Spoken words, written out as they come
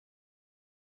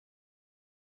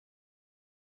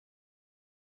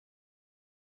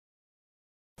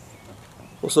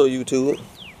What's up, YouTube?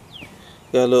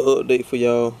 Got a little update for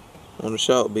y'all on the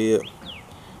shop bed.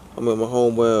 I'm at my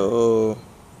homeboy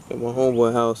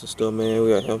house and stuff, man. We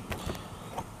got him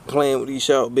playing with these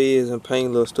shop beds and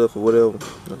painting little stuff or whatever.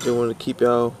 I just wanted to keep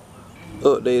y'all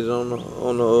updated on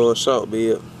the shop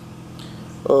bed.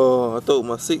 I threw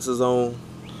my 6s on.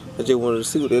 I just wanted to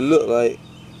see what they look like.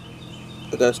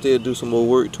 I gotta still do some more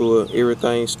work to it.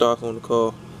 Everything stock on the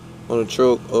car, on the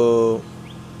truck.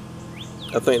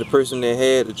 I think the person that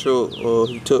had the truck,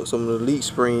 he took some of the leaf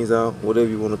springs out, whatever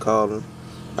you want to call them.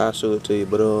 I'll show it to you.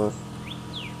 But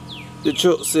the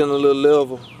truck's sitting a little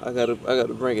level. I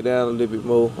gotta bring it down a little bit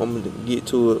more. I'm gonna get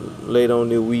to it later on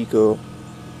this week or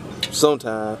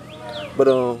sometime. But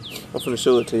I'm finna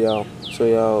show it to y'all. Show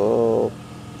y'all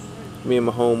me and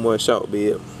my homeboy shop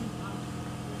bed.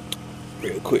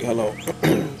 Real quick, hello.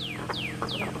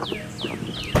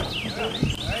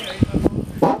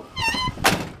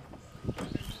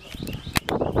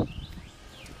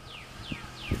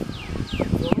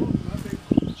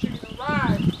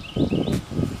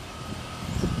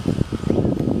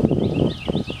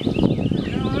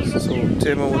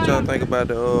 Tell me what y'all think about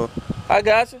the I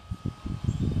got you.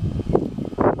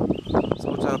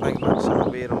 So what y'all think about the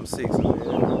shop bed on the 6s, man?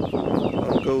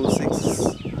 On the gold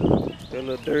 6s. They're a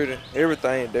little dirty.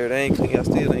 Everything dirty. I ain't clean. I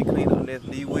still ain't cleaned up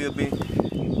nothing. These wheels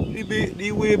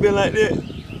been like that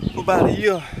for about a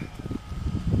year.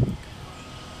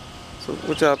 So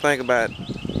what y'all think about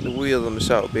the wheels on the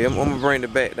shop bed? I'm gonna bring the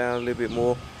back down a little bit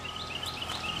more.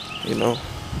 You know.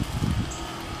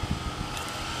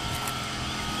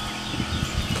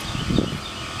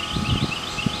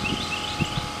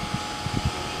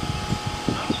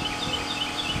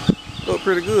 Look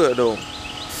pretty good though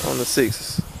on the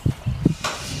 6s.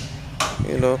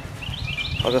 You know,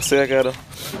 like I said, I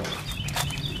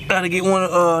gotta get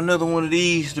another one of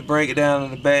these to break it down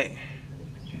in the back.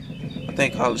 I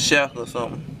think called a shaft or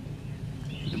something,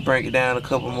 to break it down a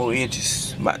couple more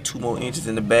inches, about 2 more inches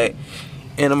in the back.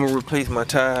 And I'm gonna replace my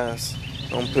tires.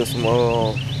 I'm gonna put some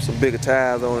bigger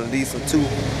tires on it. These some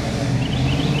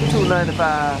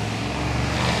 295.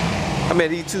 I mean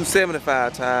these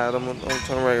 275 tires. I'm gonna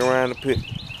turn right around and put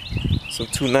some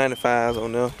 295s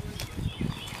on there.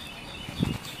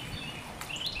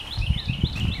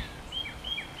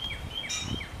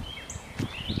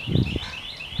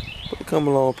 But it come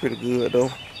along pretty good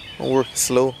though. I'm working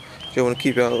slow. Just wanna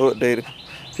keep y'all updated.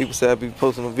 People say I be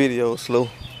posting a video slow.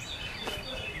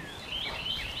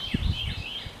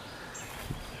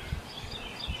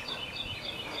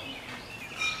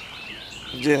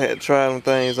 Just had to try them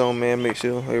things on, man, make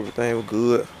sure everything was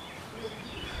good.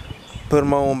 Put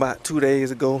them on about 2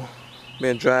 days ago.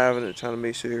 Been driving and trying to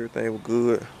make sure everything was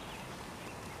good.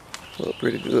 Look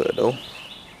pretty good though.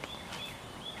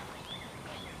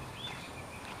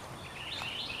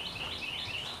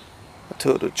 I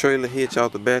took the trailer hitch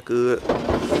off the back of it.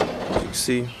 As you can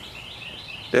see,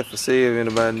 that for sale if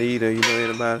anybody need it, you know,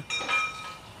 anybody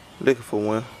looking for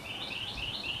one.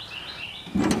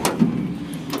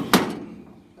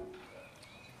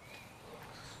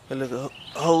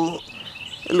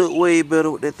 It look way better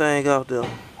with that thing out there.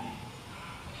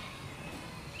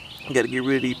 Got to get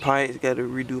rid of these pipes. Got to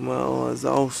redo my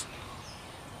exhaust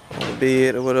on the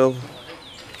bed or whatever.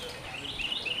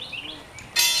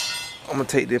 I'm gonna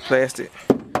take this plastic.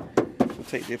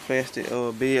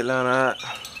 Bed liner out.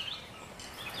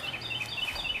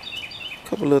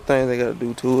 Couple little things I gotta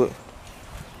do to it.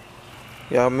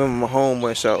 Y'all remember my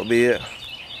homeboy shop bed?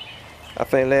 I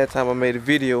think last time I made a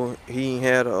video, he ain't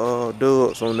had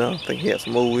dubs on there. I think he had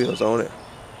some more wheels on it.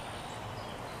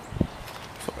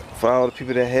 For all the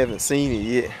people that haven't seen it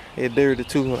yet, it's dirty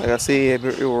too. Like I said,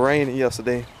 it was raining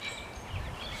yesterday.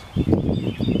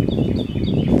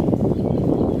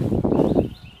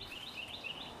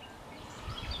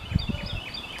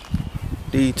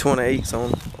 These 28s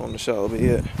on the shop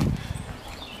bed.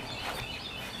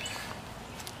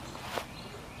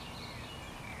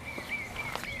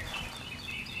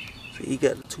 So he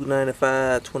got the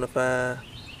 295, 25,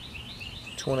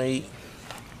 28.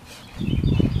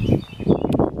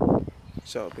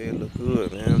 Shop bed look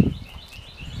good, man.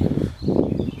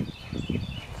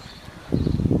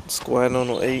 Squatting on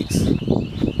the 8s.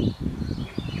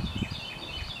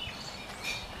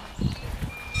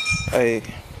 Hey,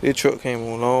 this truck came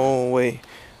a long way.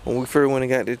 When we first went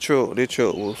and got this truck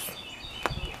was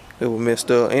messed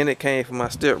up, and it came from my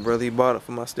stepbrother. He bought it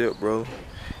for my stepbrother,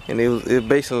 and it was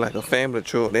basically like a family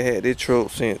truck. They had this truck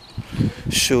since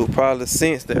probably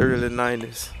since the early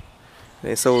 90s.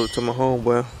 They sold it to my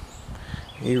homeboy.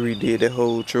 He redid that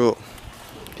whole truck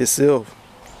himself.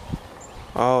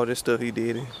 All this stuff he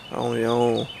did it on his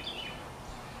own.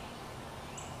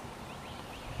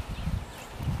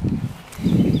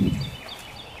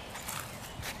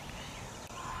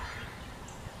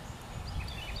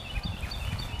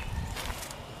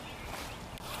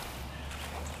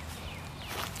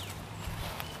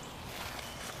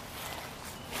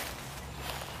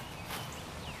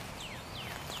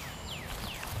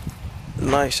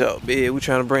 Nice shower bed. We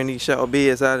trying to bring these shower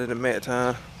beds out of the mat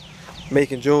time.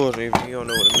 Macon, Georgia. If you don't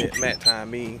know what the mat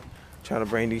time means, trying to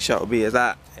bring these shower beds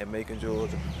out at Macon,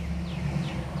 Georgia.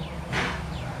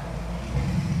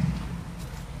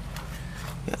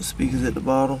 Got speakers at the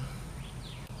bottom.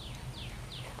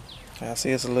 I see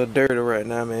it's a little dirty right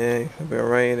now, man. It's been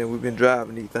raining. We've been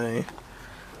driving these things.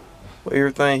 But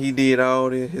everything he did, all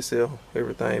this himself,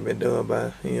 everything been done by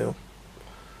him.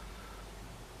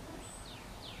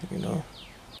 You know.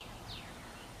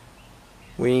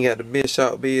 We ain't got the best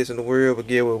shower beds in the world, but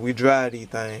get what? We dry these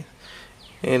things.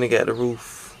 And they got the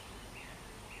roof.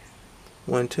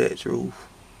 One touch roof.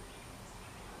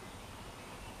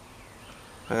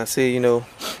 Like I said, you know,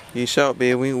 these shower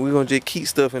beds, we gonna just keep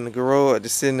stuff in the garage,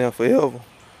 just sitting there forever.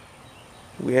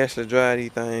 We actually dry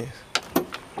these things.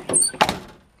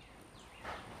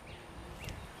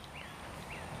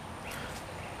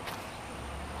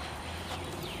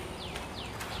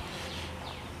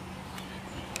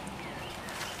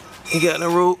 He got a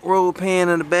roll pan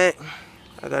in the back.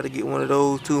 I gotta get one of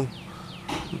those too.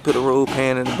 Put a roll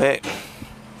pan in the back.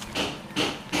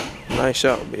 Nice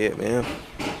shower bed, man.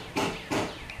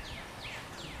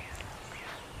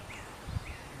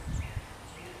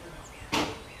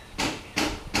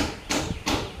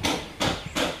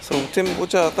 So tell me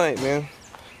what y'all think, man.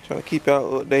 Trying to keep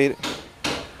y'all updated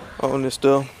on this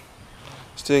stuff.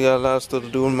 Still got a lot of stuff to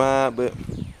do in mine, but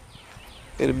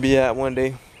it'll be out one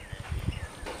day.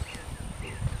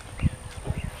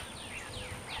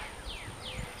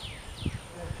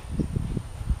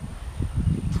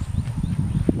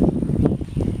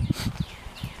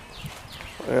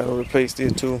 I gotta replace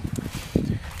this too.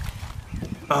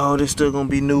 Oh, this still gonna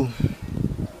be new.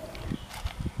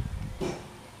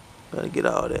 Gotta get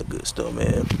all that good stuff,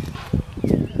 man.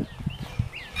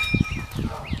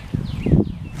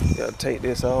 Gotta take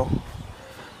this off.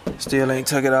 Still ain't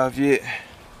took it off yet.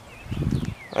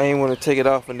 I ain't wanna take it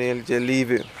off and then just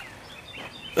leave it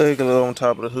ugly on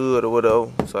top of the hood or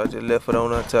whatever. So I just left it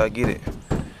on until I get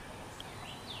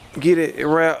it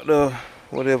wrapped or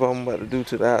whatever I'm about to do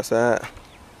to the outside.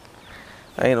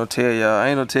 I ain't gonna tell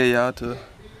y'all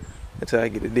until I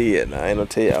get it dead. Now I ain't gonna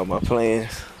tell y'all my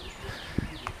plans.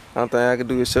 Only thing I can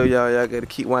do is show y'all gotta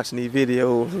keep watching these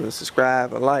videos and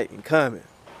subscribe and like and comment.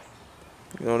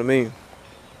 You know what I mean?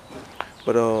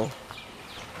 But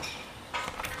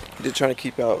just trying to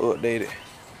keep y'all updated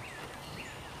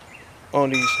on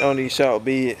these shower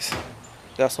beds.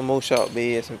 Got some more shower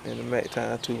beds in the mat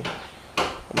time too.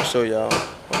 I'm gonna show y'all.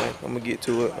 I'm gonna get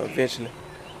to it eventually.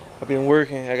 I've been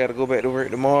working. I gotta go back to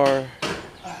work tomorrow.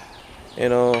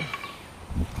 And alright,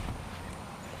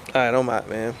 I'm out,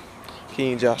 man.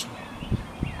 King Joshua.